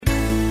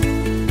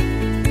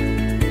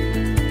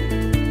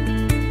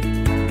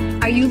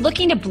you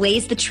looking to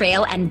blaze the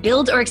trail and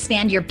build or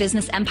expand your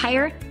business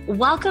empire?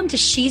 Welcome to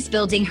She's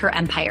Building Her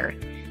Empire,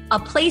 a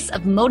place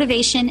of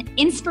motivation,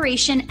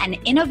 inspiration, and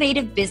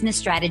innovative business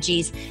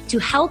strategies to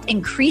help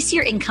increase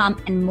your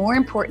income and, more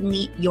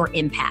importantly, your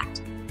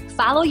impact.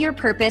 Follow your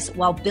purpose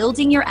while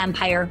building your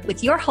empire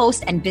with your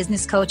host and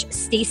business coach,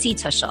 Stacy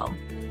Tuschl.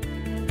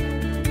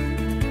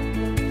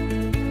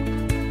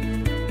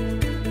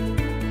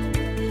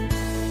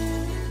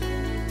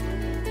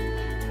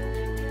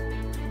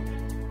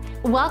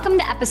 Welcome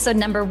to episode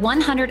number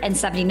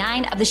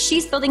 179 of the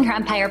She's Building Her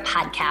Empire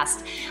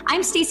podcast.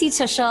 I'm Stacy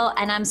Tuschl,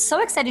 and I'm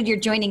so excited you're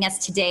joining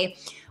us today.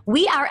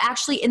 We are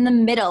actually in the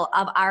middle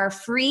of our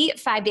free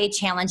 5-day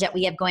challenge that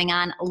we have going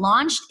on,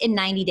 launched in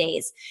 90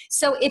 days.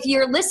 So if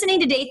you're listening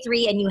to day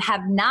 3 and you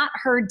have not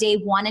heard day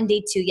 1 and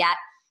day 2 yet,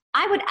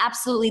 I would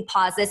absolutely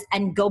pause this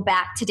and go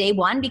back to day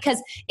 1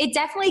 because it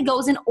definitely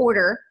goes in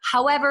order.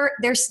 However,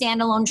 they're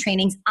standalone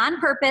trainings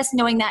on purpose,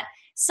 knowing that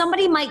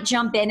somebody might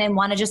jump in and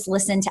want to just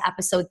listen to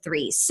episode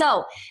 3.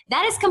 So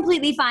that is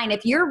completely fine.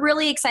 If you're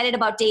really excited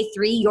about day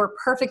 3, your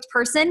perfect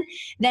person,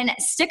 then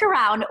stick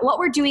around. What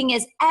we're doing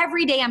is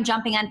every day I'm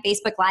jumping on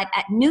Facebook Live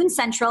at noon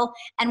Central,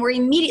 and we're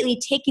immediately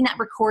taking that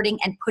recording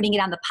and putting it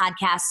on the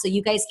podcast so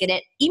you guys get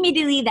it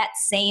immediately that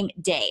same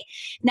day.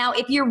 Now,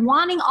 if you're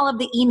wanting all of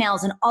the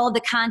emails and all of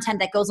the content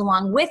that goes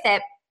along with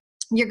it,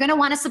 you're going to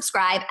want to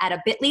subscribe at a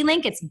bit.ly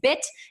link. It's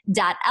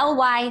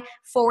bit.ly/her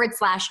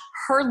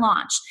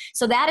launch.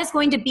 So that is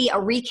going to be a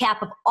recap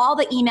of all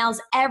the emails,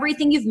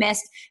 everything you've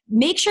missed.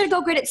 Make sure to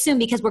go get it soon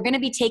because we're going to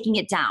be taking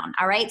it down.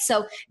 All right.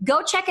 So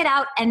go check it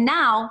out. And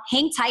now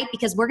hang tight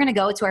because we're going to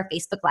go to our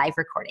Facebook Live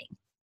recording.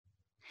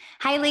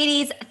 Hi,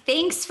 ladies.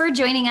 Thanks for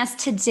joining us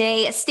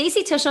today.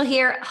 Stacy Tuschl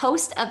here,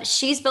 host of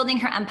She's Building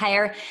Her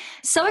Empire.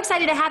 So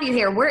excited to have you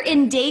here. We're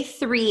in day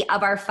 3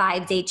 of our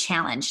 5-day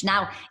challenge.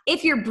 Now,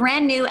 if you're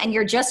brand new and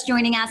you're just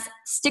joining us,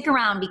 stick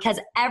around because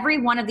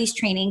every one of these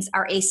trainings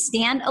are a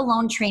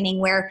standalone training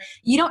where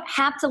you don't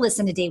have to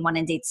listen to day 1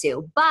 and day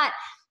 2. But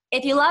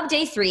if you love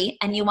day 3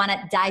 and you want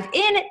to dive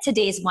in to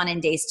days 1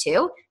 and days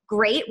 2,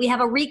 great. We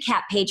have a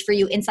recap page for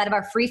you inside of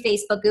our free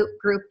Facebook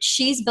group,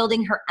 She's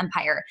Building Her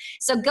Empire.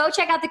 So go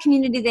check out the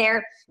community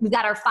there. We've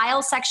got our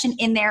files section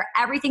in there.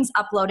 Everything's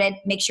uploaded.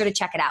 Make sure to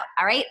check it out.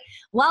 All right.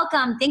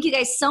 Welcome. Thank you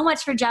guys so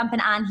much for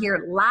jumping on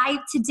here live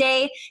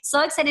today.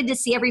 So excited to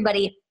see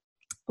everybody.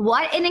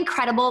 What an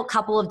incredible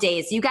couple of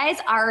days. You guys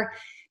are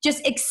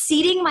just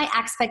exceeding my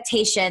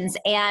expectations,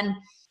 and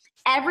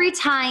every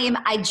time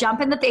I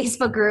jump in the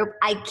Facebook group,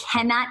 I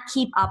cannot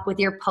keep up with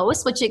your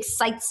posts, which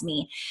excites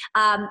me.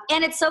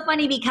 And it's so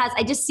funny because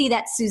I just see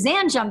that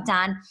Suzanne jumped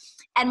on,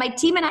 and my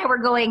team and I were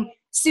going,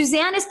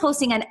 Suzanne is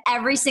posting on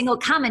every single,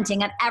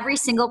 commenting on every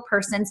single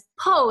person's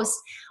post,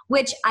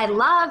 which I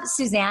love,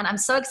 Suzanne. I'm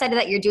so excited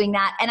that you're doing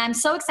that. And I'm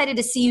so excited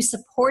to see you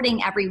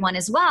supporting everyone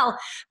as well.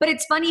 But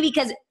it's funny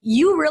because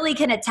you really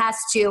can attest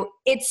to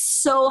it's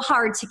so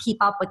hard to keep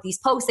up with these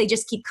posts. They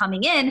just keep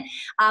coming in.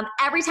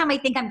 Every time I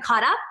think I'm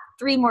caught up,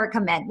 3 more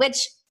come in, which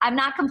I'm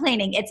not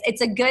complaining.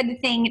 It's a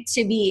good thing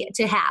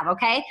to have,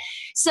 okay?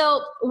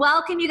 So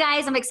welcome, you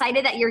guys. I'm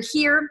excited that you're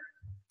here.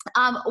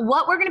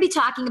 What we're going to be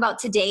talking about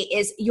today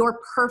is your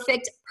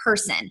perfect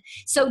person.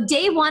 So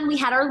day 1, we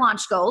had our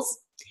launch goals.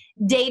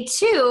 Day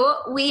 2,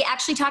 we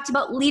actually talked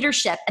about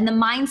leadership and the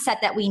mindset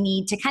that we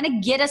need to kind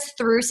of get us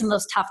through some of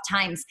those tough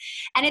times.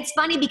 And it's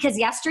funny because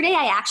yesterday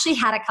I actually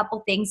had a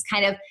couple things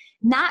kind of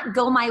not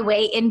go my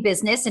way in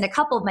business in a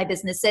couple of my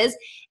businesses.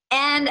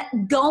 And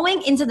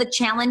going into the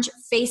challenge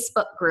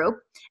Facebook group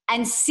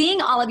and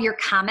seeing all of your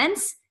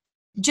comments,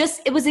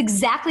 it was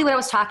exactly what I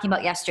was talking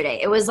about yesterday.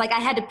 It was like I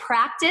had to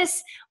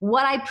practice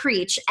what I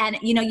preach. And,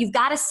 you've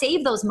got to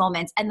save those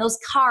moments and those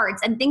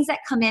cards and things that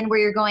come in where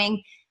you're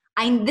going,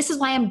 this is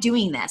why I'm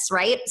doing this,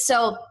 right?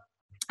 So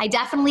I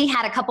definitely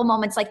had a couple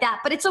moments like that,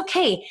 but it's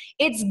okay.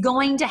 It's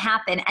going to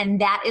happen. And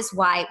that is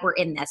why we're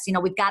in this.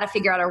 We've got to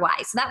figure out our why.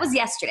 So that was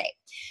yesterday.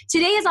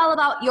 Today is all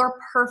about your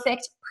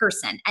perfect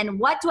person. And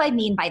what do I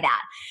mean by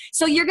that?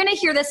 So you're going to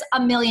hear this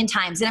a million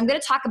times, and I'm going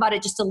to talk about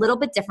it just a little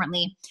bit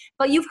differently,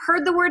 but you've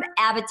heard the word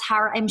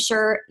avatar. I'm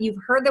sure you've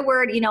heard the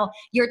word,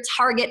 your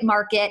target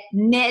market,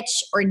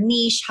 niche or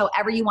niche,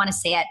 however you want to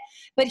say it.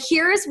 But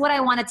here's what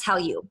I want to tell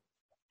you.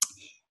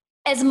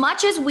 As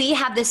much as we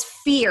have this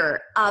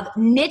fear of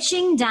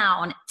niching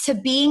down to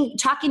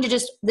talking to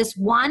just this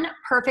one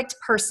perfect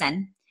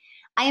person,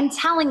 I am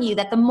telling you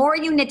that the more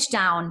you niche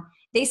down,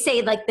 they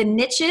say like the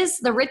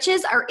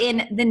riches are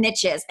in the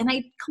niches. And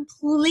I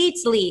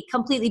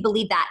completely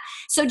believe that.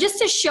 So just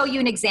to show you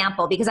an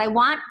example, because I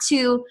want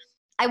to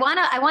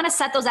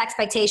set those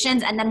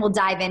expectations, and then we'll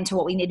dive into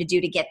what we need to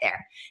do to get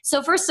there.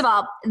 So first of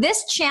all,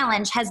 this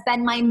challenge has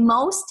been my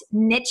most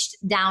niched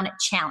down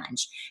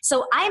challenge.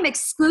 So I am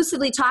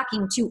exclusively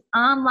talking to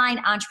online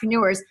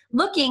entrepreneurs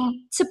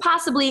looking to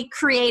possibly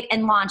create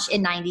and launch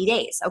in 90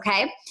 days,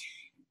 okay?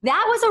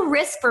 That was a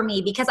risk for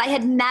me because I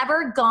had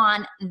never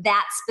gone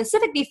that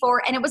specific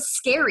before, and it was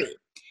scary.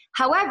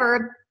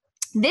 However,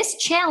 this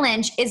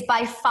challenge is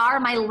by far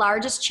my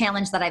largest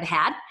challenge that I've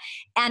had.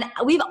 And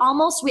we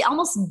almost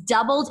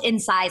doubled in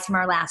size from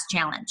our last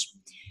challenge.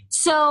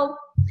 So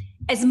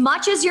as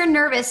much as you're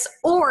nervous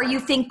or you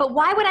think, but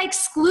why would I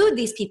exclude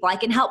these people? I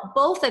can help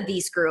both of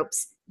these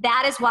groups.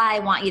 That is why I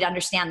want you to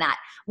understand that.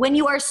 When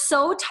you are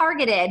so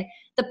targeted,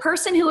 the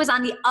person who is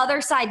on the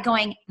other side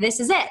going, this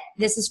is it.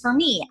 This is for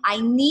me. I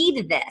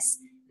need this.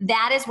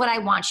 That is what I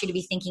want you to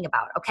be thinking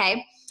about,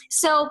 okay?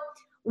 So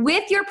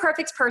with your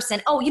perfect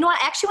person, oh, you know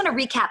what? I actually want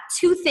to recap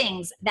two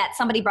things that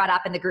somebody brought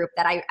up in the group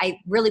that I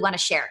really want to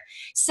share.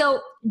 So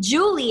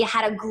Julie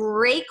had a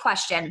great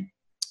question.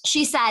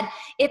 She said,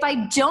 if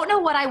I don't know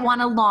what I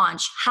want to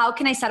launch, how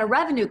can I set a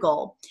revenue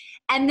goal?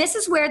 And this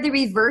is where the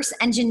reverse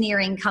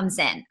engineering comes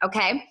in,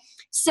 okay?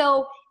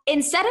 So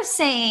instead of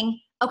saying,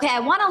 okay,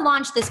 I want to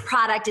launch this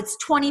product, it's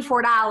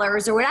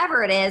 $24 or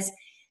whatever it is,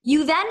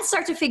 you then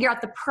start to figure out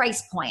the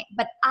price point.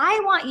 But I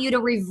want you to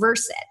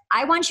reverse it.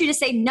 I want you to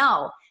say,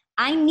 no,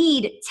 I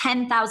need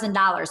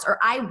 $10,000 or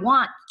I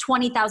want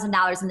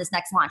 $20,000 in this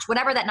next launch,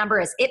 whatever that number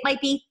is. It might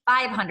be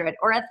 500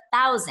 or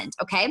 1,000,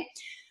 okay?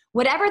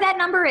 Whatever that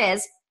number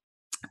is,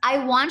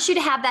 I want you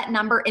to have that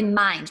number in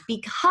mind,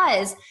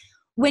 because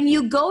when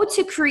you go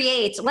to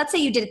create, let's say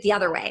you did it the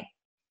other way.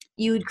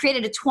 You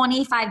created a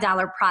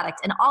 $25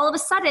 product and all of a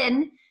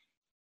sudden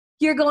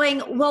you're going,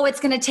 whoa, it's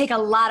going to take a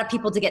lot of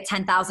people to get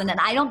 10,000 and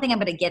I don't think I'm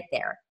going to get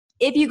there.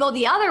 If you go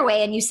the other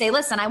way and you say,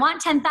 listen, I want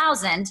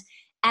 10,000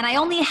 and I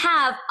only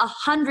have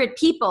 100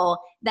 people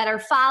that are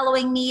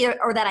following me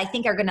or that I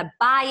think are going to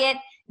buy it.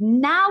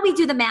 Now we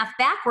do the math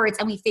backwards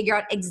and we figure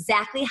out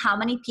exactly how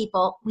many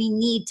people we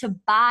need to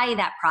buy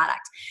that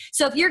product.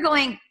 So if you're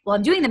going, well,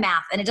 I'm doing the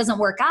math and it doesn't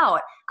work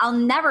out, I'll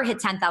never hit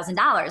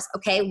 $10,000.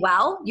 Okay,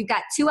 well, you've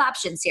got two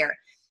options here.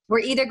 We're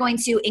either going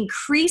to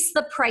increase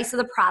the price of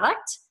the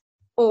product,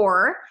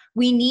 or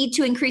we need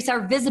to increase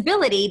our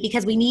visibility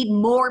because we need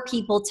more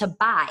people to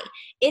buy.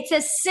 It's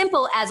as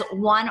simple as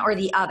one or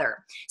the other.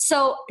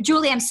 So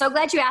Julie, I'm so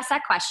glad you asked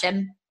that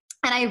question.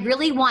 And I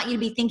really want you to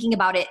be thinking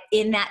about it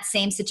in that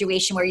same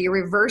situation where you're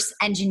reverse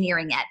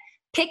engineering it.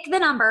 Pick the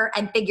number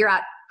and figure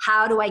out,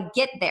 how do I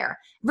get there?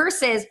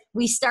 Versus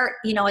we start,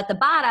 at the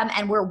bottom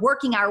and we're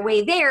working our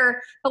way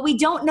there, but we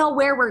don't know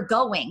where we're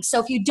going. So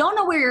if you don't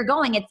know where you're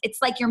going, it's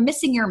like you're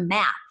missing your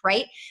map,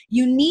 right?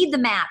 You need the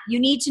map. You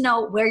need to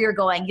know where you're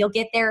going. You'll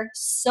get there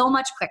so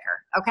much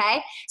quicker,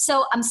 okay?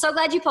 So I'm so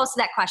glad you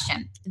posted that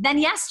question. Then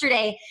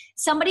yesterday,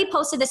 somebody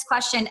posted this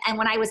question, and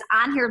when I was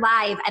on here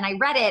live and I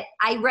read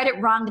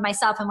it wrong to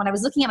myself. And when I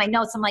was looking at my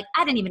notes, I'm like,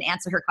 I didn't even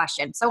answer her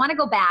question. So I want to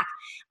go back.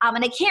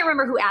 And I can't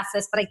remember who asked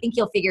this, but I think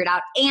you'll figure it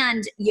out.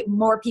 And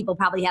more people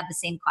probably have the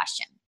same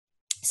question.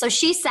 So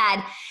she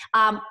said,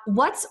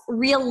 what's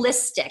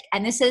realistic?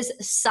 And this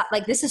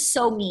is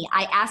so me.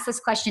 I ask this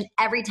question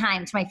every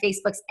time to my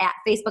Facebook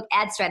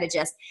ad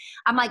strategist.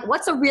 I'm like,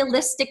 what's a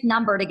realistic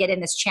number to get in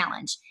this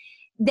challenge?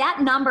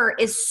 That number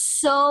is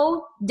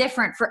so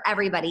different for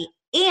everybody.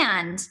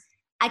 And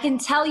I can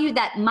tell you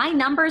that my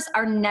numbers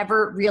are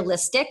never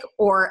realistic,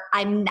 or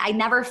I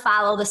never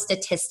follow the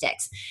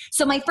statistics.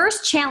 So my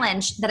first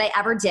challenge that I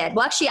ever did,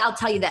 well, actually, I'll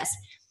tell you this.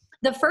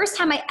 The first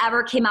time I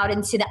ever came out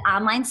into the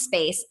online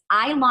space,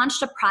 I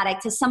launched a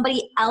product to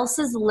somebody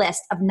else's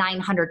list of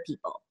 900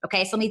 people.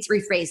 Okay, so let me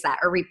rephrase that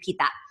or repeat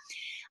that.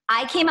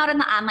 I came out in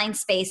the online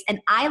space and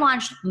I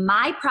launched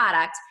my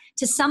product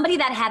to somebody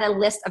that had a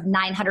list of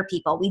 900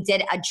 people. We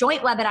did a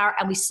joint webinar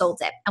and we sold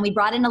it, and we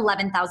brought in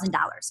 $11,000,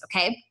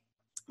 okay?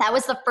 That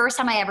was the first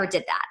time I ever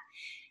did that.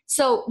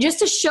 So just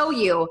to show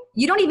you,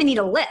 you don't even need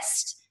a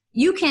list.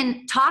 You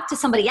can talk to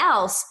somebody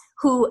else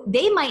who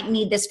they might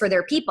need this for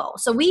their people.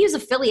 So we use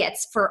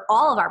affiliates for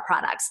all of our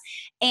products,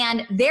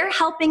 and they're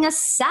helping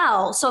us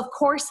sell. So of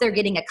course they're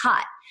getting a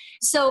cut.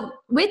 So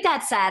with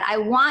that said, I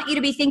want you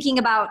to be thinking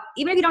about,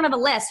 even if you don't have a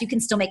list, you can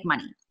still make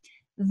money.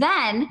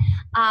 Then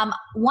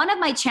one of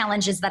my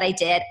challenges that I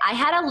did, I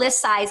had a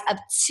list size of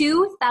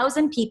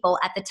 2,000 people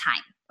at the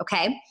time,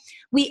 okay?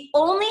 We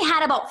only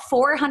had about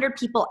 400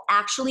 people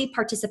actually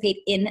participate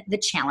in the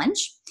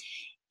challenge.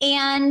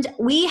 And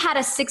we had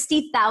a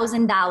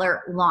 $60,000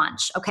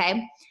 launch,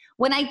 okay?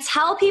 When I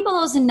tell people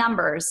those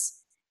numbers,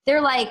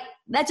 they're like,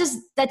 that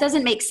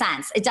doesn't make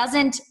sense. It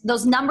doesn't,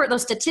 those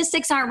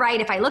statistics aren't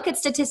right. If I look at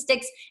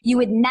statistics, you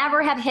would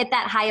never have hit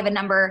that high of a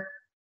number.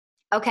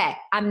 Okay,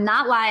 I'm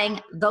not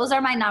lying. Those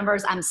are my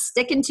numbers. I'm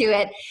sticking to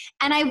it.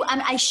 And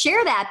I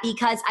share that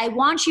because I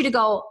want you to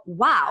go,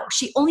 wow,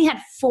 she only had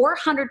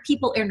 400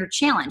 people in her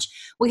challenge.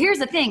 Well, here's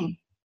the thing.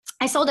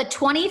 I sold a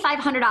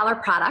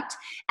 $2,500 product,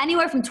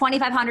 anywhere from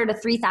 $2,500 to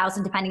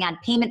 $3,000, depending on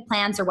payment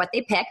plans or what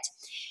they picked.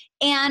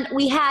 And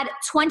we had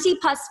 20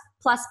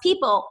 plus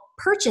people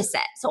purchase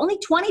it. So only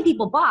 20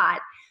 people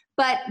bought,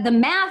 but the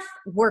math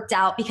worked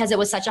out because it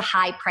was such a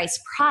high price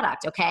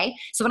product, okay?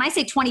 So when I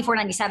say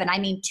 $2,497, I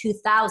mean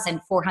 $2,497,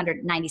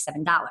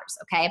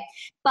 okay?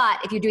 But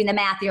if you're doing the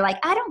math, you're like,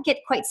 I don't get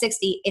quite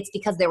 60. It's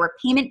because there were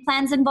payment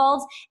plans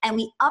involved, and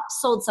we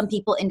upsold some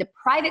people into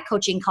private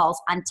coaching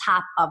calls on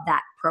top of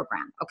that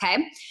program, okay?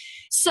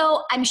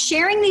 So I'm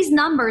sharing these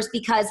numbers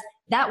because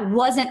that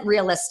wasn't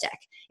realistic.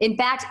 In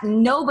fact,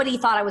 nobody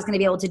thought I was going to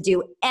be able to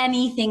do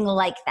anything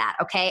like that.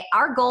 Okay.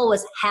 Our goal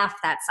was half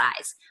that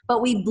size,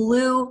 but we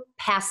blew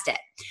past it.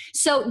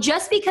 So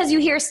just because you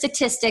hear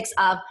statistics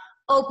of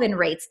open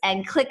rates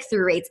and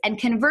click-through rates and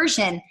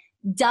conversion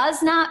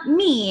does not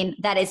mean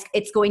that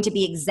it's going to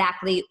be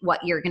exactly what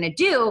you're going to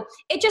do.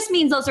 It just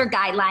means those are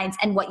guidelines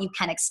and what you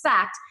can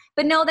expect,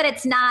 but know that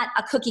it's not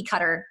a cookie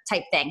cutter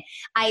type thing.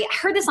 I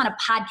heard this on a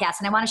podcast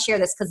and I want to share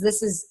this because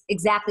this is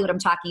exactly what I'm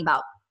talking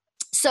about.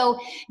 So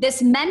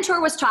this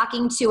mentor was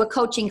talking to a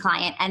coaching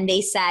client and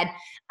they said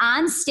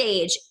on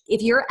stage,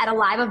 if you're at a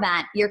live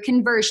event, your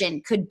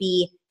conversion could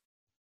be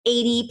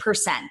 80%.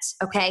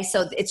 Okay.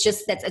 So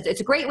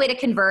it's a great way to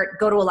convert,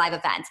 go to a live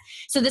event.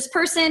 So this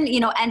person,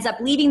 ends up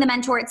leaving the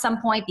mentor at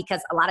some point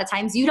because a lot of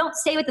times you don't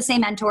stay with the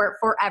same mentor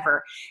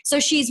forever.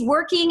 So she's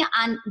working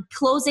on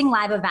closing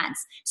live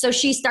events. So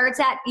she starts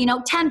at,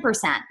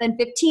 10%, then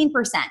 15%,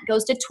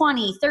 goes to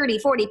 20, 30,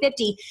 40,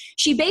 50.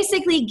 She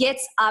basically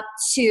gets up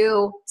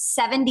to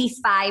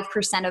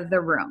 75% of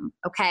the room.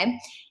 Okay.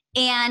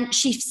 And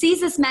she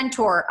sees this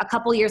mentor a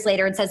couple years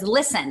later and says,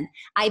 listen,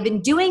 I've been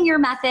doing your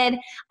method.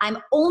 I'm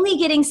only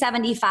getting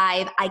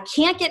 75. I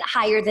can't get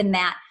higher than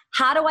that.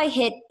 How do I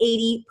hit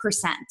 80%?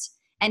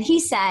 And he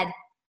said,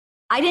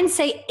 I didn't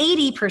say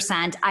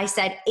 80%. I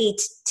said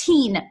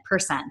 18%.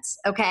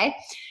 Okay.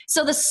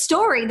 So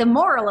the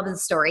moral of the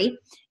story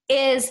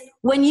is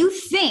when you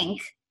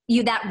think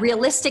that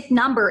realistic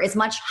number is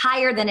much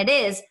higher than it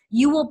is,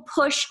 you will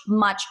push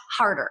much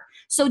harder.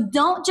 So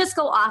don't just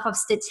go off of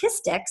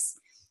statistics,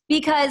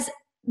 because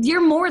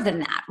you're more than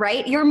that,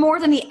 right? You're more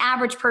than the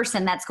average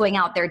person that's going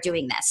out there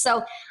doing this.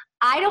 So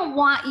I don't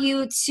want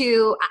you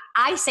to,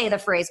 I say the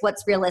phrase,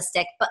 what's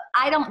realistic, but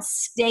I don't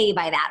stay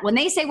by that. When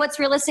they say what's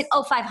realistic,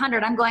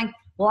 500, I'm going,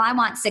 well, I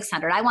want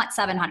 600, I want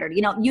 700.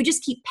 You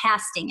just keep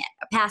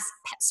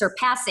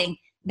surpassing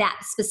that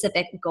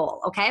specific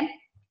goal, okay?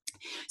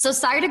 So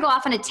sorry to go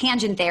off on a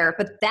tangent there,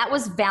 but that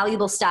was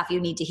valuable stuff you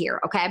need to hear,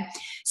 okay?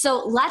 So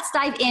let's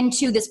dive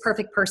into this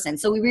perfect person.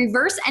 So we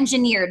reverse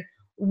engineered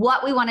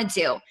what we want to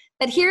do.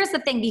 But here's the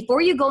thing,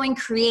 before you go and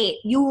create,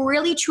 you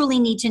really truly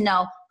need to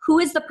know who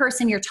is the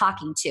person you're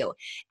talking to.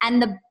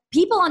 And the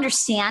people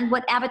understand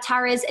what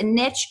avatar is and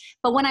niche,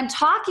 but when I'm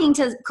talking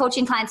to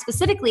coaching clients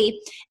specifically,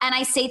 and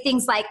I say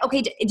things like,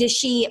 okay, does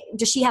she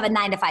have a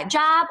 9-to-5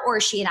 job, or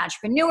is she an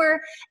entrepreneur?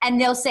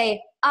 And they'll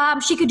say,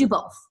 she could do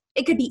both.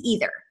 It could be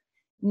either.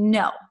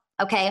 No.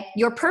 Okay.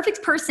 Your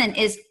perfect person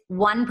is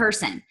one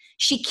person.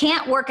 She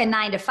can't work a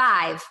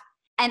 9-to-5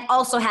 and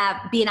also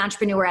be an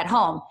entrepreneur at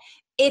home.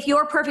 If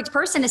your perfect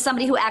person is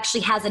somebody who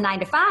actually has a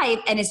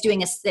 9-to-5 and is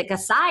doing a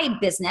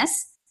side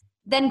business,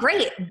 then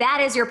great.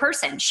 That is your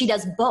person. She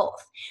does both.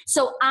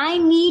 So I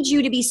need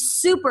you to be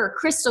super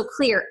crystal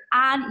clear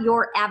on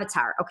your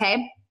avatar.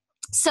 Okay.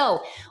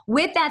 So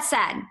with that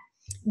said,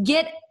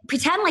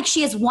 pretend like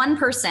she is one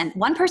person.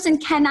 One person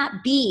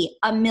cannot be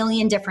a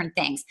million different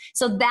things.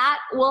 So that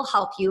will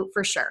help you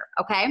for sure.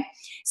 Okay.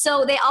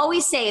 So they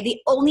always say the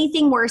only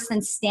thing worse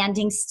than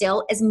standing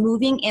still is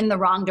moving in the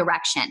wrong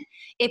direction.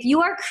 If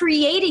you are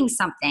creating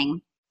something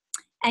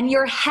and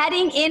you're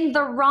heading in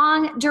the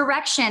wrong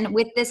direction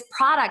with this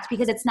product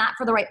because it's not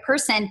for the right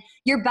person,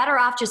 you're better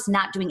off just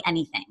not doing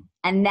anything.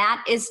 And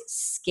that is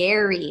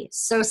scary.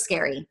 So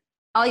scary.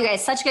 Oh, you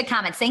guys, such good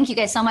comments. Thank you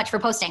guys so much for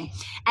posting.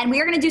 And we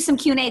are going to do some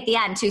Q&A at the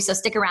end too, so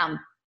stick around.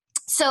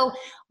 So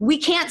we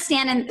can't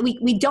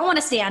we don't want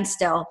to stand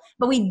still,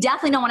 but we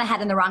definitely don't want to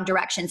head in the wrong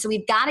direction. So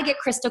we've got to get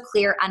crystal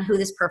clear on who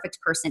this perfect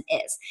person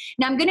is.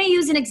 Now I'm going to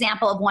use an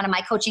example of one of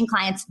my coaching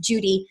clients,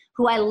 Judy,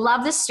 who I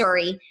love this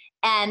story.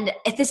 And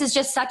this is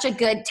just such a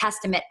good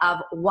testament of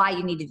why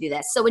you need to do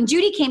this. So when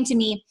Judy came to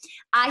me,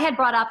 I had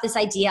brought up this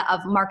idea of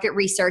market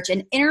research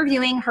and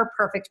interviewing her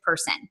perfect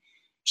person.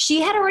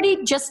 She had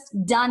already just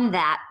done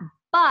that,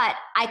 but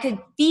I could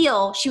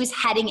feel she was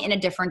heading in a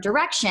different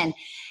direction.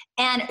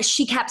 And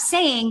she kept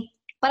saying,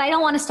 but I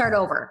don't want to start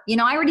over.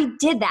 I already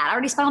did that. I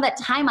already spent all that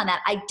time on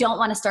that. I don't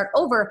want to start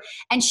over.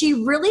 And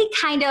she really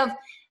kind of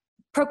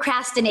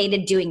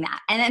procrastinated doing that.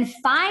 And then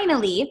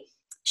finally,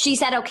 she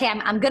said, okay,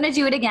 I'm going to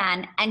do it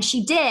again. And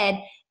she did.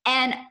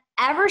 And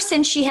ever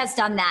since she has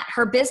done that,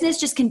 her business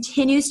just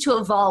continues to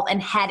evolve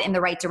and head in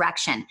the right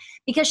direction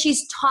because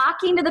she's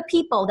talking to the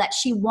people that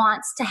she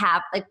wants to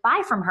have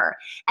buy from her.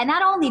 And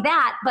not only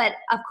that, but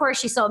of course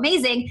she's so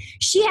amazing.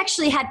 She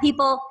actually had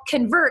people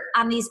convert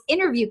on these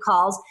interview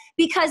calls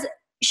because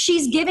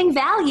she's giving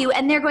value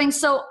and they're going,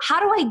 so how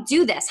do I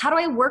do this? How do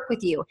I work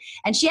with you?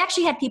 And she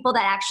actually had people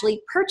that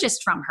actually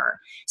purchased from her.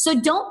 So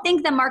don't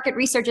think that market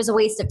research is a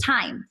waste of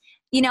time.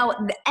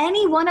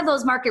 Any one of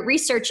those market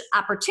research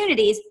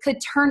opportunities could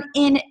turn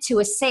into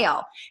a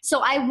sale.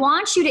 So I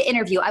want you to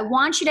interview. I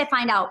want you to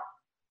find out,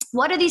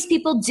 what do these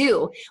people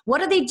do?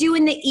 What do they do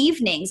in the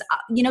evenings?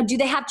 Do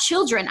they have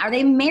children? Are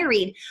they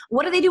married?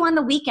 What do they do on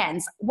the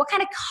weekends? What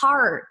kind of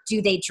car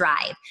do they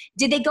drive?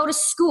 Did they go to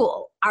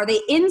school? Are they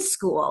in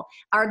school?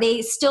 Are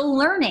they still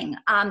learning?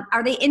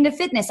 Are they into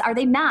fitness? Are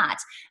they not?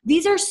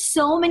 These are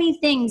so many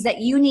things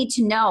that you need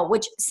to know,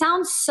 which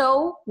sounds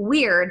so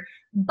weird,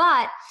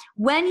 But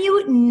when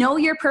you know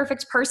your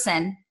perfect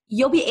person,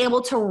 you'll be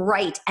able to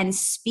write and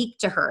speak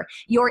to her.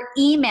 Your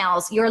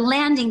emails, your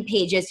landing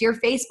pages, your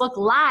Facebook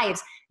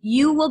Lives,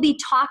 you will be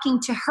talking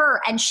to her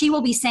and she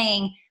will be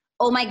saying,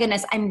 oh my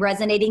goodness, I'm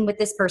resonating with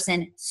this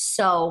person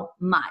so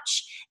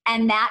much.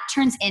 And that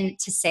turns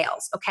into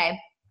sales, okay?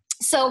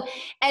 So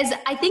as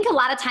I think a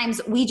lot of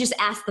times we just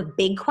ask the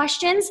big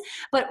questions,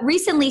 but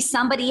recently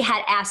somebody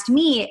had asked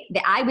me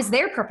that I was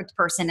their perfect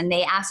person and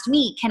they asked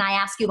me, can I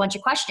ask you a bunch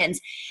of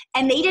questions?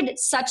 And they did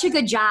such a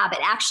good job. It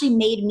actually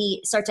made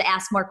me start to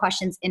ask more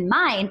questions in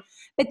mine,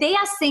 but they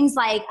asked things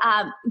like,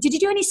 did you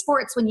do any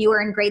sports when you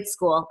were in grade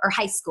school or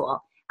high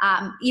school?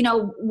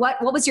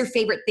 What was your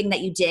favorite thing that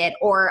you did?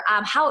 Or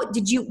how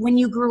did you, when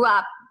you grew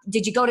up,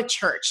 did you go to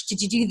church?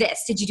 Did you do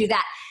this? Did you do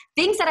that?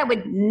 Things that I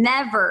would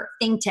never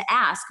think to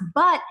ask,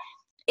 but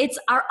it's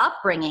our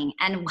upbringing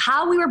and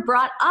how we were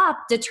brought up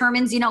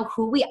determines,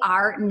 who we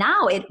are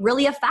now. It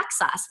really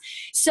affects us.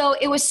 So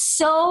it was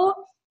so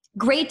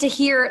great to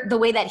hear the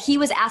way that he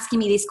was asking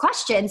me these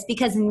questions,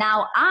 because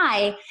now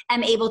I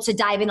am able to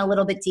dive in a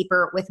little bit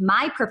deeper with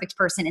my perfect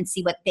person and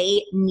see what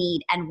they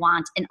need and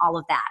want and all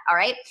of that. All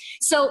right.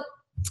 So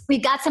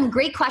we've got some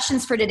great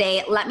questions for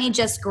today. Let me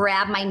just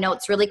grab my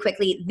notes really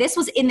quickly. This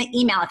was in the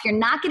email. If you're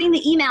not getting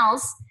the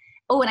emails,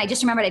 and I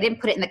just remembered I didn't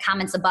put it in the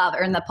comments above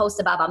or in the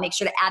post above. I'll make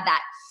sure to add that.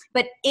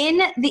 But in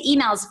the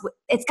emails,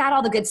 it's got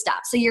all the good stuff.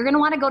 So you're going to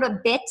want to go to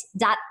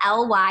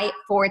bit.ly/her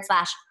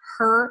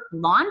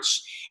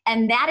launch.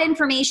 And that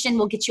information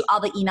will get you all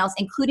the emails,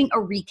 including a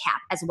recap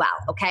as well.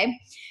 Okay.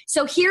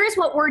 So here's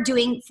what we're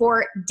doing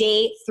for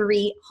day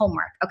 3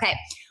 homework. Okay.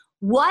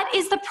 What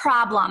is the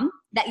problem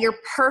that your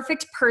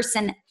perfect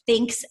person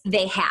thinks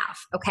they have?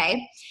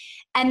 Okay.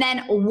 And then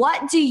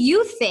what do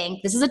you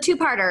think, this is a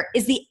 2-parter,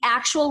 is the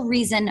actual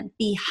reason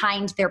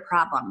behind their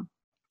problem?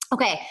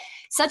 Okay,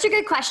 such a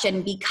good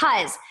question,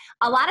 because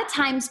a lot of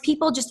times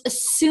people just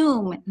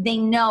assume they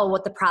know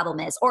what the problem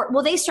is, or,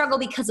 well, they struggle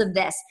because of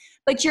this,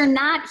 but you're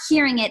not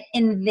hearing it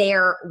in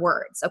their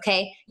words,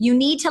 okay? You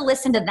need to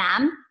listen to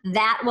them.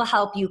 That will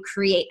help you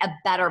create a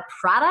better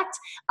product,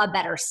 a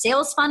better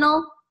sales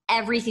funnel,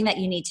 everything that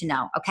you need to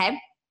know, okay?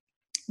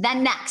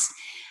 Then next,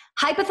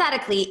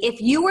 hypothetically,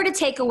 if you were to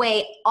take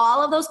away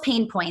all of those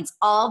pain points,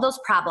 all those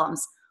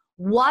problems,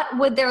 what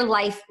would their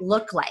life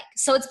look like?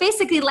 So it's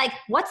basically like,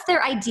 what's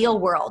their ideal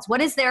world?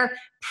 What is their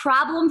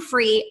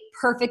problem-free,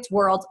 perfect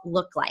world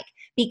look like?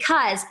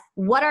 Because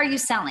what are you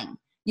selling?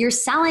 You're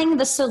selling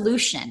the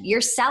solution.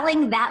 You're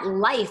selling that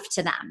life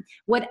to them.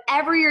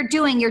 Whatever you're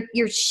doing,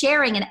 you're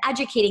sharing and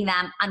educating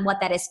them on what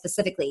that is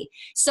specifically.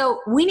 So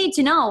we need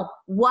to know,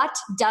 what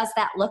does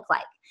that look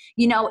like?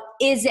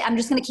 Is it, I'm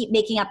just going to keep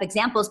making up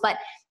examples, but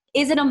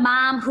is it a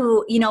mom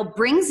who,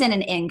 brings in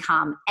an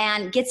income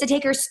and gets to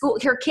take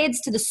her kids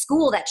to the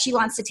school that she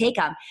wants to take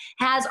them,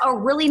 has a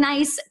really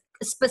nice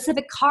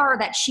specific car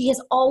that she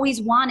has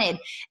always wanted,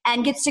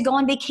 and gets to go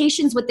on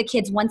vacations with the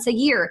kids once a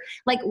year?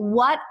 Like,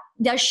 what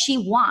does she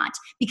want?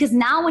 Because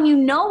now when you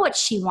know what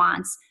she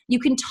wants, you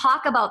can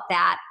talk about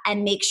that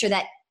and make sure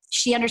that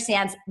she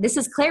understands, this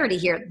is clarity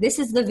here. This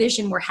is the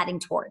vision we're heading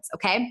towards,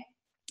 okay?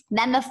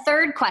 Then the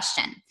 3rd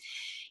question,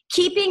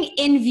 keeping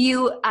in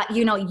view,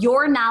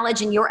 your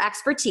knowledge and your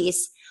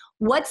expertise,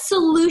 what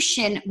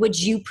solution would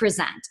you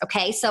present?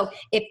 Okay, so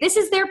if this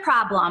is their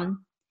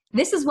problem,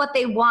 this is what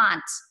they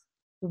want,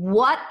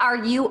 what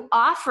are you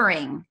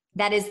offering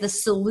that is the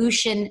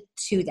solution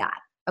to that?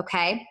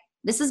 Okay,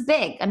 this is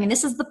big. I mean,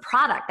 this is the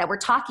product that we're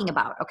talking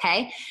about.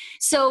 Okay,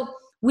 so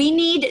we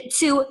need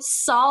to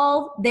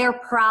solve their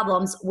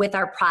problems with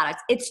our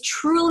products. It's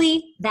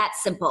truly that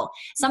simple.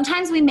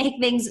 Sometimes we make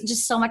things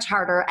just so much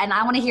harder, and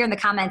I want to hear in the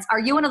comments, are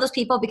you one of those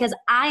people? Because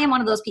I am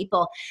one of those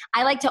people.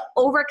 I like to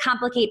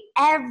overcomplicate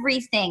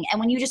everything, and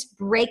when you just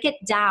break it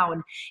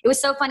down, it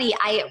was so funny.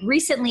 I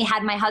recently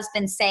had my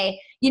husband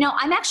say,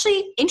 I'm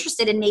actually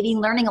interested in maybe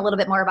learning a little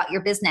bit more about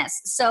your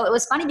business. So it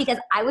was funny because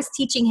I was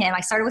teaching him,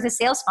 I started with a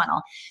sales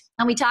funnel,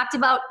 and we talked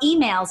about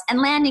emails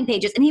and landing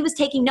pages, and he was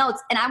taking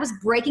notes, and I was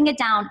breaking it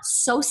down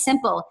so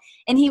simple.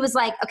 And he was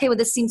like, okay, well,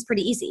 this seems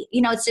pretty easy.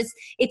 It's just,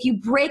 if you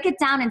break it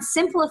down and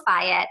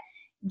simplify it,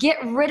 get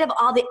rid of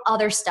all the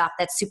other stuff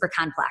that's super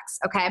complex,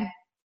 okay?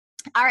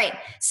 All right,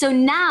 so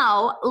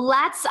now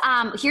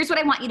here's what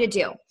I want you to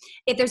do.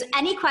 If there's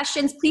any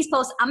questions, please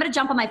post. I'm gonna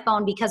jump on my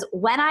phone because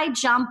when I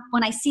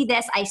see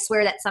this, I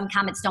swear that some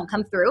comments don't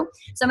come through.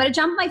 So I'm gonna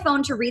jump on my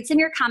phone to read some of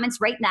your comments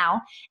right now.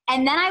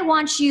 And then I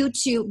want you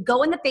to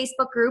go in the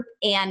Facebook group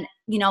and,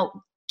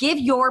 give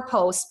your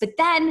post, but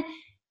then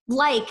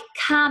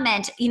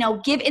comment,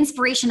 give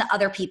inspiration to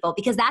other people,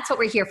 because that's what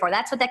we're here for.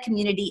 That's what that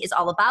community is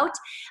all about.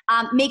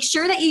 Make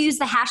sure that you use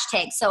the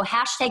hashtag. So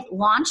hashtag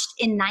launched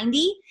in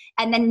 90,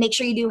 and then make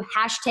sure you do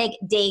hashtag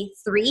day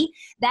 3.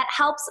 That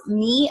helps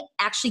me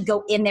actually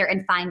go in there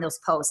and find those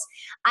posts.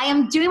 I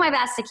am doing my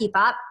best to keep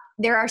up.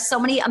 There are so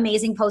many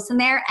amazing posts in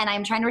there, and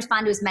I'm trying to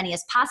respond to as many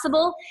as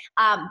possible.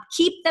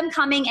 Keep them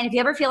coming. And if you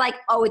ever feel like,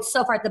 oh, it's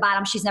so far at the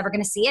bottom, she's never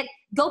going to see it,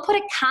 go put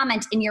a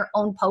comment in your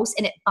own post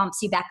and it bumps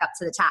you back up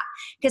to the top.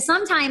 Because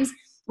sometimes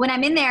when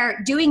I'm in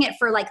there doing it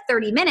for like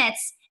 30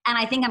 minutes And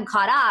I think I'm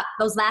caught up.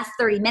 Those last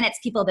 30 minutes,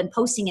 people have been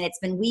posting and it's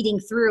been weeding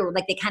through,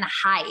 like they kind of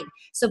hide.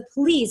 So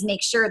please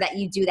make sure that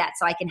you do that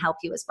so I can help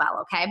you as well,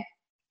 okay?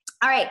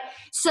 All right,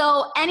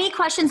 so any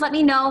questions, let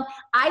me know.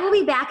 I will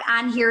be back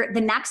on here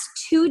the next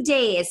 2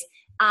 days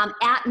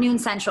at noon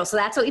Central. So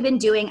that's what we've been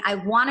doing. I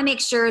wanna make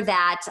sure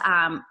that,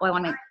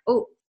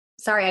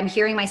 sorry, I'm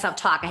hearing myself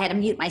talk. I had to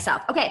mute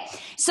myself. Okay,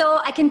 so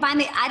I can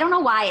find I don't know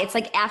why, it's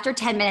like after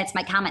 10 minutes,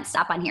 my comments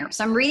stop on here.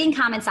 So I'm reading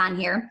comments on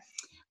here.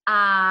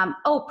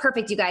 Oh,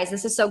 perfect, you guys,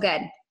 this is so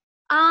good.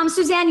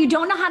 Suzanne, you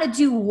don't know how to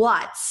do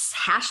what?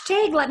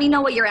 Hashtag, let me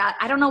know what you're at.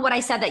 I don't know what I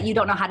said that you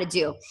don't know how to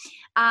do.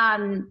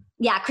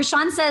 Yeah,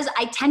 Krishan says,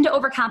 I tend to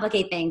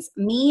overcomplicate things.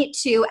 Me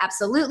too,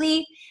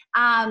 absolutely.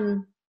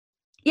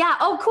 Yeah,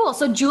 oh, cool.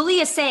 So Julie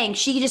is saying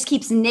she just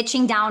keeps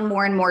niching down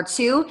more and more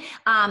too.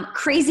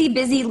 Crazy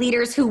busy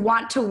leaders who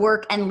want to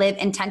work and live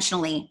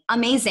intentionally.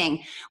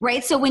 Amazing,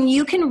 right? So when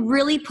you can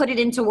really put it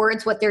into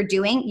words what they're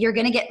doing, you're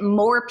going to get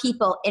more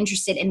people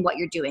interested in what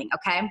you're doing,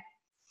 okay?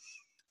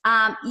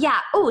 Yeah,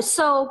 oh,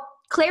 so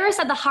Clara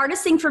said the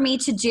hardest thing for me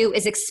to do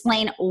is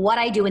explain what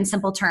I do in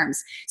simple terms.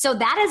 So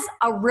that is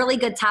a really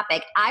good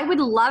topic. I would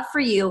love for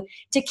you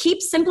to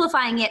keep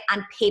simplifying it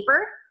on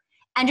paper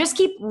and just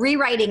keep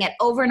rewriting it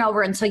over and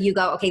over until you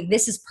go, okay,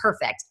 this is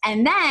perfect.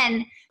 And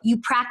then you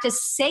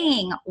practice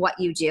saying what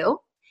you do.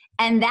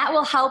 And that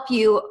will help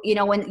you, you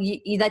know, when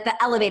you like the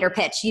elevator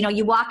pitch, you know,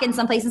 you walk in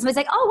someplace and somebody's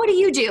like, oh, what do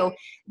you do?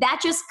 That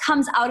just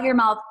comes out of your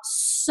mouth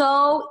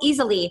so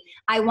easily.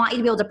 I want you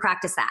to be able to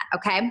practice that,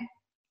 okay?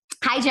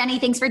 Hi, Jenny.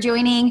 Thanks for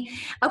joining.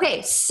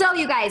 Okay, so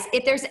you guys,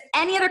 if there's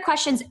any other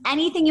questions,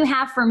 anything you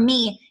have for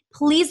me,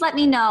 please let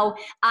me know.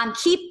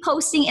 Keep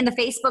posting in the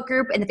Facebook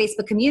group, in the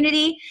Facebook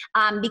community,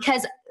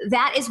 because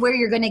that is where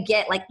you're going to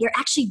get, like, you're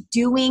actually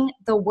doing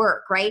the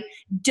work, right?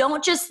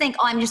 Don't just think,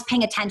 oh, I'm just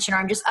paying attention or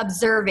I'm just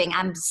observing.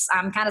 I'm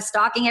kind of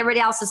stalking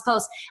everybody else's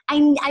posts. I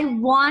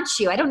want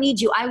you. I don't need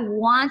you. I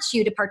want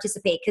you to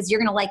participate because you're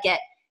going to like it.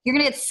 You're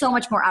going to get so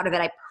much more out of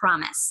it, I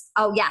promise.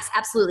 Oh, yes,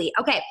 absolutely.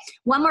 Okay,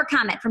 one more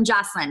comment from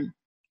Jocelyn.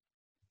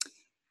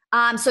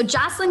 So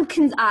Jocelyn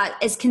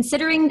is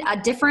considering a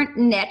different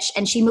niche,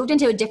 and she moved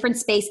into a different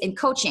space in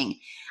coaching.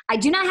 I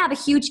do not have a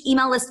huge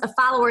email list of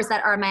followers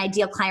that are my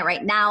ideal client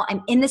right now.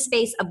 I'm in the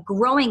space of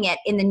growing it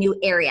in the new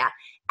area.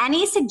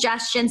 Any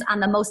suggestions on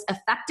the most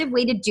effective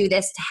way to do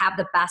this to have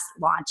the best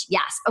launch?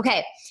 Yes.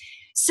 Okay.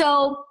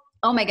 So,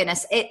 oh my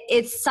goodness,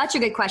 it's such a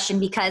good question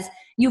because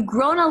you've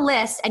grown a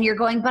list and you're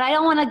going, but I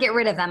don't want to get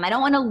rid of them. I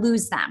don't want to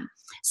lose them.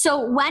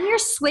 So when you're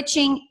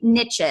switching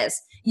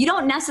niches, you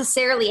don't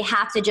necessarily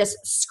have to just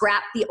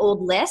scrap the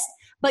old list,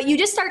 but you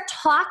just start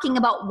talking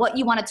about what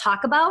you want to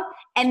talk about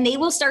and they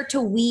will start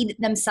to weed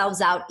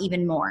themselves out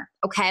even more,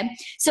 okay?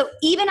 So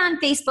even on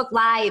Facebook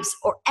Lives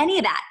or any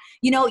of that,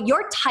 you know,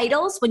 your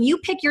titles, when you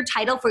pick your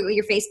title for what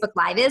your Facebook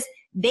Live is,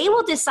 they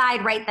will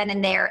decide right then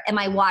and there, am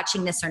I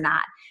watching this or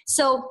not?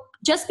 So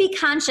just be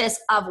conscious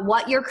of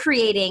what you're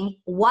creating,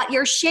 what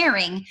you're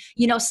sharing.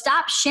 You know,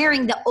 stop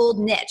sharing the old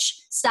niche.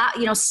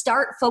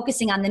 Start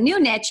focusing on the new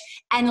niche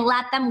and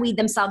let them weed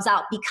themselves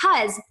out,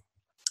 because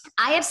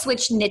I have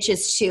switched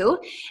niches too.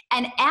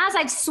 And as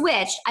I've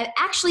switched, I've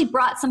actually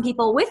brought some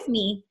people with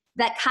me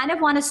that kind of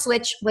want to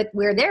switch with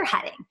where they're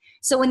heading.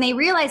 So when they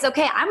realize,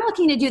 okay, I'm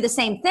looking to do the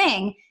same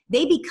thing,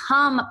 they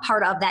become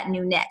part of that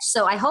new niche.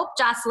 So I hope,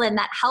 Jocelyn,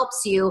 that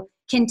helps you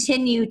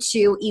continue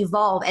to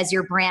evolve as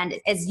your brand,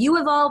 as you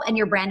evolve and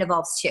your brand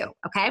evolves too.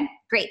 Okay,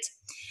 great.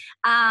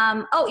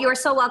 Oh, you are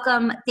so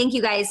welcome. Thank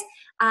you guys.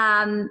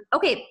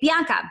 Okay,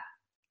 Bianca.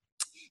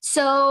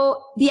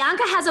 So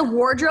Bianca has a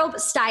wardrobe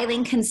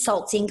styling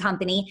consulting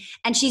company,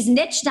 and she's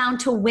niched down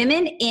to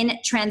women in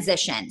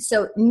transition.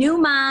 So new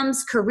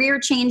moms, career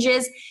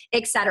changes,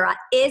 etc.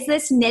 Is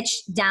this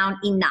niche down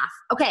enough?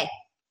 Okay.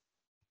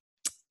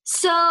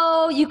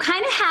 So you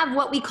kind of have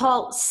what we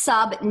call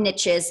sub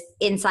niches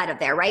inside of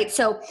there, right?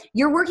 So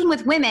you're working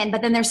with women,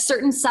 but then there's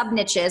certain sub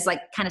niches, like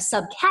kind of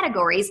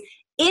subcategories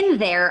in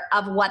there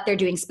of what they're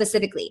doing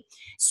specifically.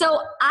 So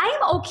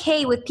I'm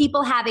okay with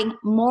people having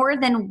more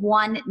than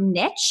one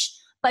niche,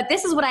 but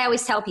this is what I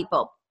always tell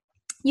people.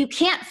 You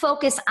can't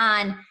focus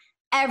on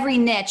every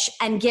niche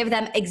and give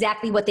them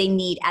exactly what they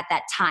need at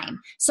that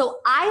time. So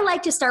I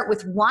like to start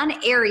with one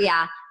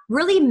area,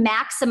 really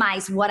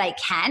maximize what I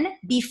can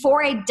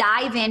before I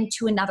dive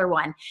into another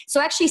one. So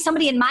actually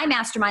somebody in my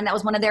mastermind, that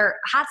was one of their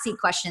hot seat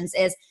questions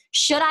is,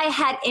 should I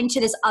head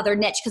into this other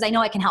niche? Because I know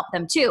I can help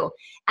them too.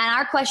 And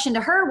our question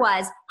to her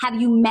was, have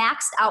you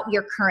maxed out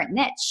your current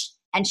niche?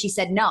 And she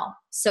said no.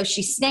 So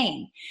she's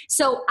staying.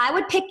 So I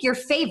would pick your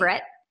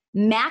favorite,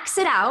 max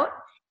it out,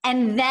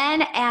 and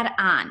then add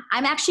on.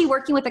 I'm actually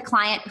working with a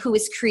client who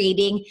is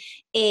creating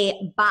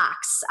a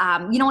box,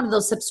 one of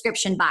those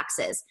subscription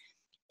boxes.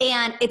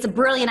 And it's a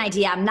brilliant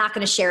idea. I'm not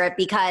going to share it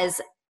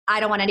because I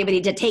don't want anybody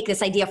to take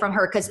this idea from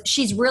her, because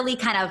she's really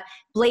kind of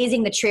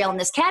blazing the trail in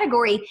this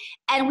category.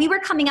 And we were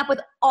coming up with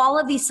all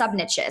of these sub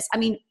niches. I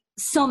mean,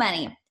 so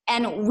many.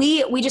 And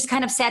we just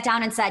kind of sat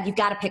down and said, you've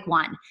got to pick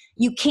one.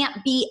 You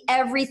can't be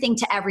everything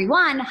to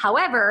everyone.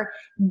 However,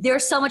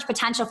 there's so much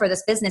potential for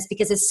this business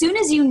because as soon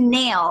as you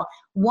nail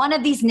one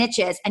of these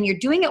niches and you're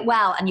doing it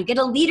well and you get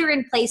a leader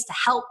in place to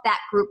help that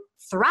group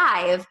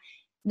thrive,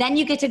 then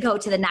you get to go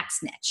to the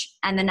next niche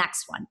and the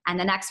next one and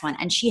the next one.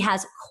 And she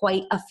has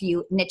quite a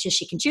few niches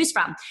she can choose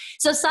from.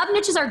 So sub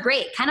niches are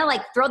great, kind of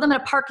like throw them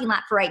in a parking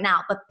lot for right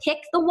now, but pick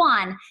the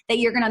one that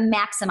you're going to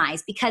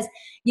maximize because,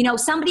 you know,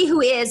 somebody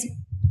who is,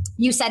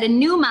 you said a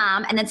new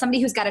mom and then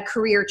somebody who's got a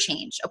career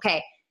change.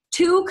 Okay.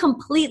 Two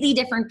completely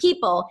different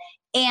people.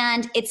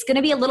 And it's going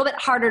to be a little bit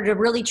harder to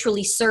really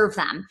truly serve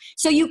them.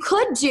 So you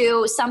could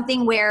do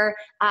something where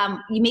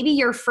maybe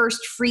your first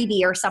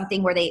freebie or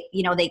something where they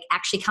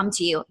actually come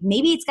to you.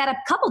 Maybe it's got a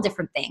couple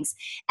different things.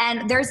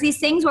 And there's these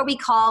things where we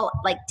call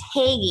like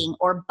tagging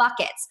or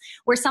buckets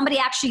where somebody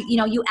actually,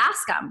 you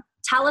ask them,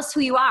 tell us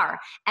who you are.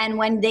 And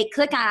when they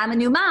click on I'm a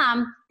new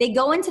mom, they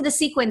go into the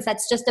sequence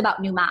that's just about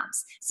new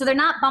moms. So they're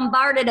not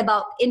bombarded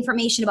about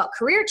information about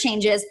career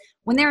changes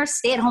when they're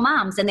stay-at-home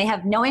moms and they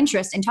have no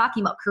interest in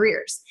talking about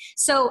careers.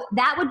 So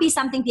that would be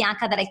something,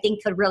 Bianca, that I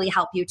think could really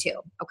help you too,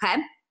 okay?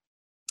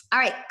 All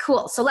right,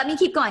 cool. So let me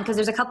keep going because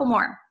there's a couple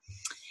more.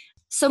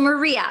 So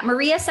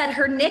Maria said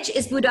her niche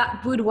is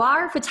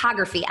boudoir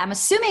photography. I'm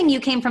assuming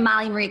you came from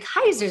Molly Marie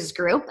Kaiser's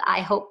group.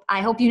 I hope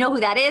you know who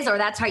that is or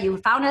that's how you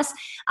found us.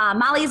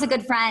 Molly is a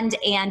good friend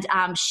and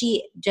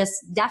she just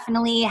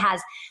definitely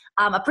has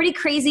a pretty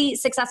crazy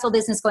successful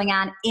business going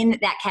on in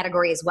that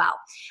category as well.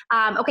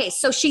 Okay,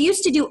 so she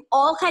used to do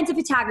all kinds of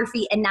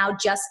photography and now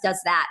just does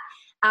that.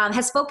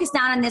 Has focused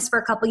down on this for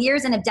a couple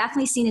years and have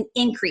definitely seen an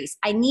increase.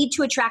 I need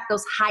to attract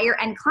those higher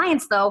end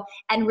clients though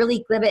and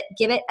really give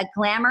it a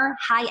glamour,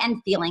 high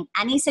end feeling.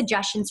 Any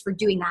suggestions for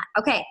doing that?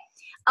 Okay.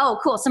 Oh,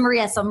 cool. So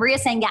Maria's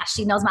saying, yeah,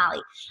 she knows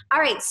Molly. All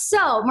right.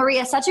 So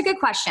Maria, such a good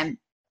question.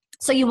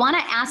 So you want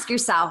to ask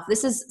yourself,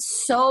 this is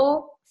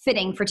so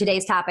fitting for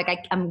today's topic.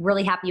 I'm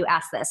really happy you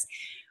asked this.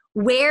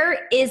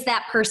 Where is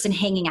that person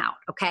hanging out?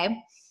 Okay.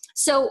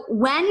 So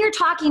when you're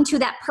talking to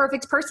that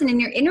perfect person and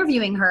you're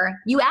interviewing her,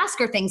 you ask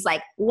her things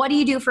like, what do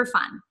you do for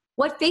fun?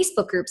 What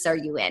Facebook groups are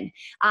you in?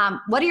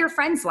 What are your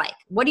friends like?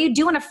 What do you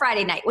do on a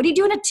Friday night? What do you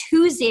do on a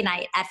Tuesday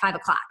night at 5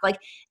 o'clock? Like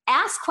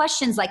ask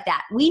questions like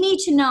that. We need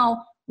to know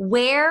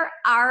where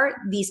are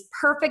these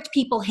perfect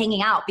people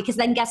hanging out because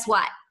then guess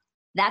what?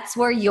 That's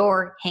where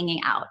you're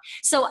hanging out.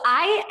 So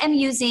I am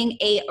using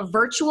a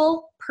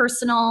virtual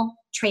personal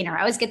trainer.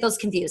 I always get those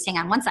confused. Hang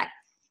on one sec.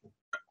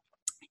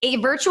 A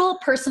virtual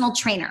personal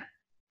trainer.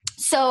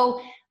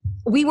 So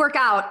we work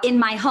out in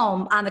my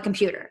home on the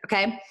computer,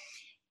 okay?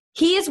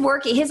 He is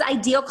working, his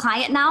ideal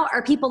client now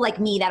are people like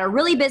me that are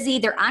really busy,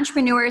 they're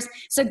entrepreneurs.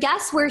 So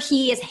guess where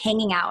he is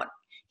hanging out?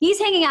 He's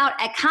hanging out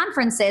at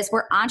conferences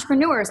where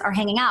entrepreneurs are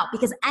hanging out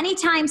because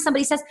anytime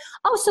somebody says,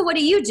 oh, so what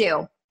do you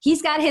do?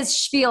 He's got his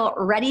spiel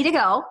ready to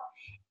go.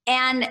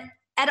 And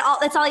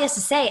that's all he has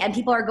to say. And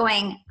people are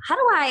going, how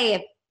do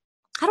I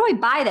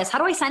buy this? How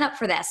do I sign up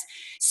for this?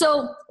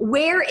 So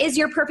where is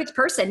your perfect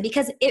person?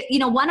 Because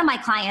one of my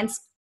clients,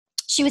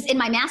 she was in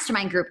my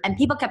mastermind group and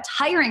people kept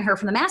hiring her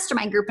from the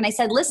mastermind group. And I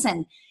said,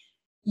 listen,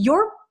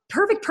 your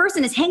perfect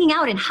person is hanging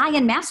out in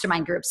high-end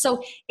mastermind groups.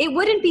 So it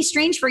wouldn't be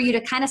strange for you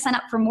to kind of sign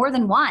up for more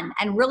than one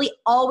and really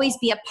always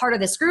be a part of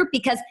this group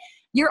because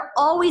you're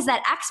always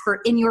that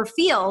expert in your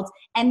field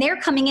and they're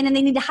coming in and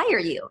they need to hire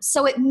you.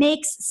 So it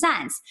makes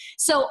sense.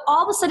 So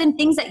all of a sudden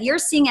things that you're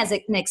seeing as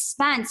an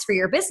expense for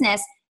your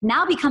business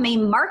now become a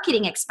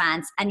marketing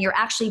expense and you're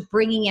actually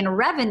bringing in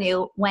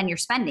revenue when you're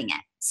spending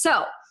it.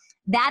 So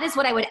that is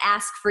what I would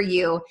ask for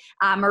you,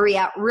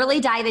 Maria. Really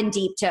dive in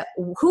deep to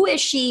who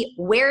is she,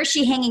 where is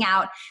she hanging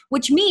out,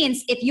 which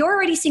means if you're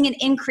already seeing an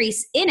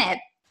increase in it,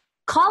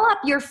 call up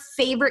your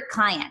favorite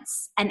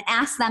clients and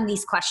ask them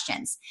these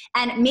questions.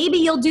 And maybe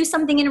you'll do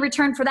something in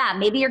return for them.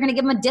 Maybe you're going to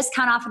give them a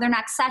discount off of their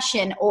next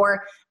session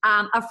or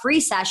a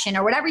free session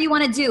or whatever you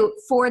want to do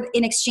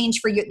in exchange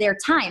for their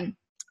time.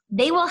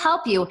 They will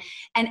help you.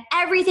 And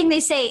everything they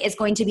say is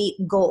going to be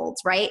gold,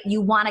 right?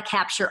 You want to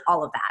capture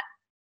all of that.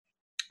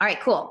 All right,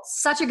 cool.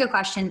 Such a good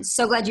question.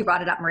 So glad you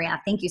brought it up,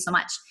 Maria. Thank you so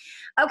much.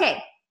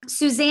 Okay.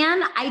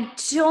 Suzanne, I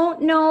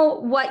don't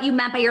know what you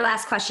meant by your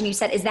last question. You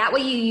said, is that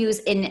what you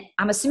use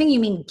I'm assuming you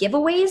mean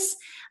giveaways?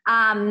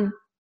 I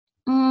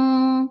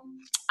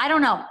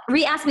don't know.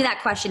 Re-ask me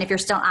that question if you're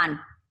still on.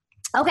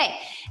 Okay.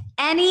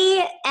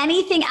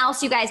 Anything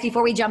else, you guys,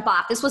 before we jump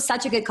off? This was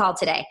such a good call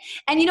today.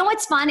 And you know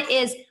what's fun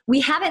is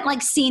we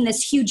haven't seen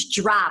this huge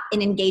drop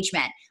in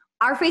engagement.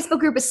 Our Facebook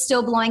group is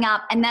still blowing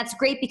up, and that's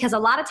great because a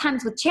lot of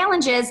times with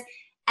challenges,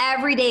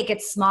 every day it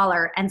gets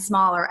smaller and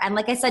smaller. And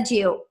like I said to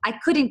you, I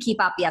couldn't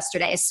keep up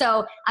yesterday.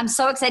 So I'm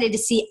so excited to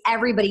see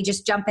everybody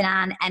just jumping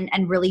on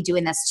and really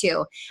doing this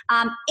too.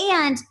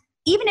 And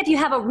even if you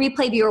have a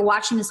replay viewer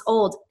watching this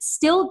old,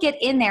 still get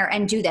in there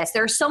and do this.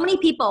 There are so many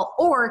people,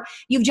 or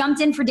you've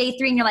jumped in for day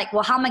 3 and you're like,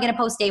 well, how am I going to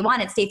post day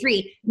 1? It's day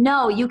 3.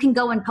 No, you can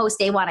go and post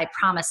day 1. I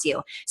promise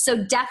you.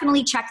 So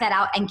definitely check that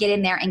out and get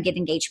in there and get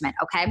engagement.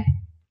 Okay.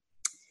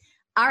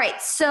 All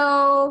right.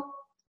 So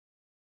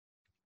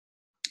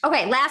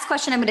Okay, last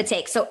question I'm going to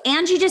take. So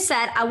Angie just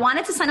said, I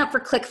wanted to sign up for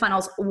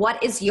ClickFunnels.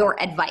 What is your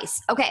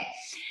advice? Okay,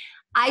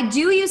 I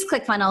do use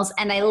ClickFunnels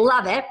and I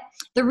love it.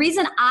 The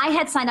reason I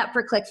had signed up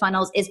for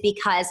ClickFunnels is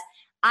because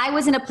I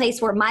was in a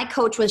place where my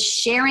coach was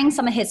sharing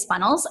some of his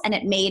funnels and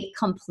it made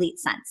complete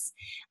sense.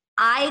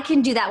 I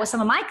can do that with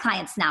some of my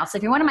clients now. So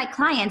if you're one of my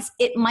clients,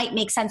 it might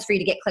make sense for you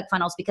to get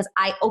ClickFunnels because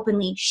I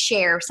openly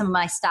share some of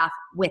my stuff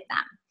with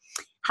them.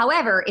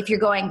 However, if you're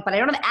going, but I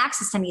don't have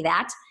access to any of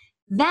that,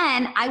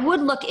 then I would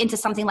look into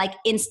something like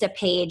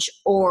Instapage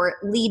or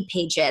Lead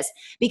Pages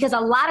because a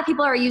lot of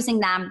people are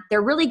using them.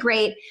 They're really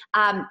great.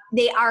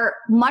 They are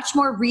much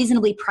more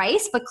reasonably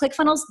priced, but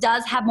ClickFunnels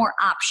does have more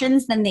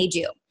options than they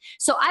do.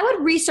 So I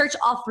would research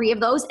all three of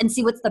those and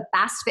see what's the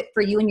best fit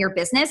for you and your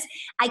business.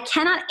 I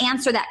cannot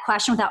answer that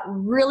question without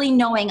really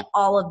knowing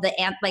all of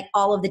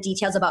the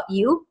details about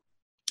you.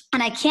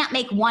 And I can't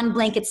make one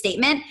blanket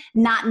statement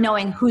not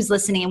knowing who's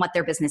listening and what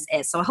their business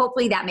is. So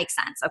hopefully that makes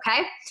sense,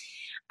 okay?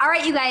 All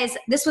right, you guys,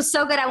 this was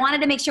so good. I wanted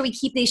to make sure we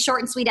keep these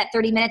short and sweet at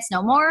 30 minutes,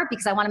 no more,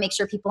 because I want to make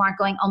sure people aren't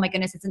going, oh my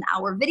goodness, it's an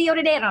hour video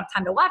today. I don't have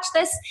time to watch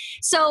this.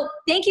 So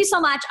thank you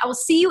so much. I will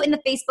see you in the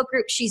Facebook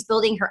group, She's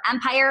Building Her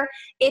Empire.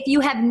 If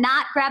you have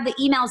not grabbed the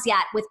emails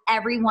yet with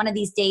every one of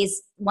these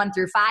days 1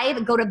 through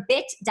 5, go to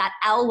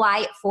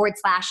bit.ly/her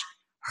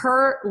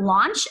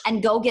launch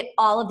and go get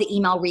all of the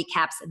email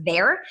recaps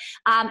there.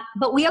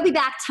 But we'll be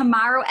back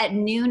tomorrow at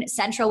noon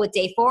Central with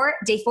day 4.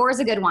 Day 4 is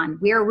a good one.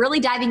 We are really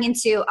diving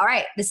into, all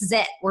right, this is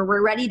it.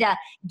 We're ready to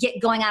get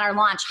going on our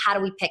launch. How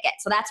do we pick it?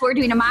 So that's what we're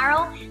doing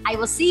tomorrow. I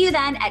will see you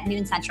then at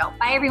noon Central.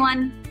 Bye,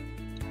 everyone.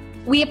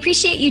 We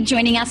appreciate you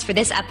joining us for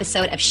this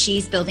episode of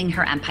She's Building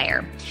Her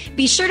Empire.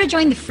 Be sure to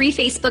join the free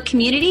Facebook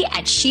community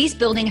at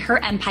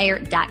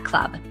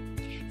shesbuildingherempire.club.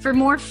 For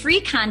more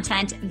free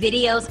content,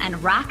 videos,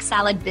 and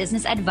rock-solid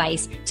business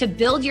advice to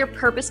build your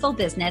purposeful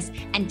business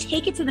and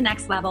take it to the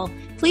next level,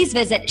 please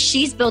visit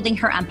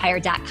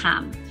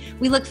shesbuildingherempire.com.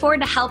 We look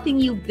forward to helping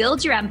you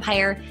build your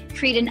empire,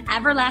 create an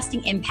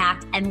everlasting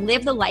impact, and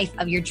live the life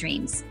of your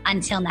dreams.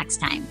 Until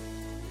next time.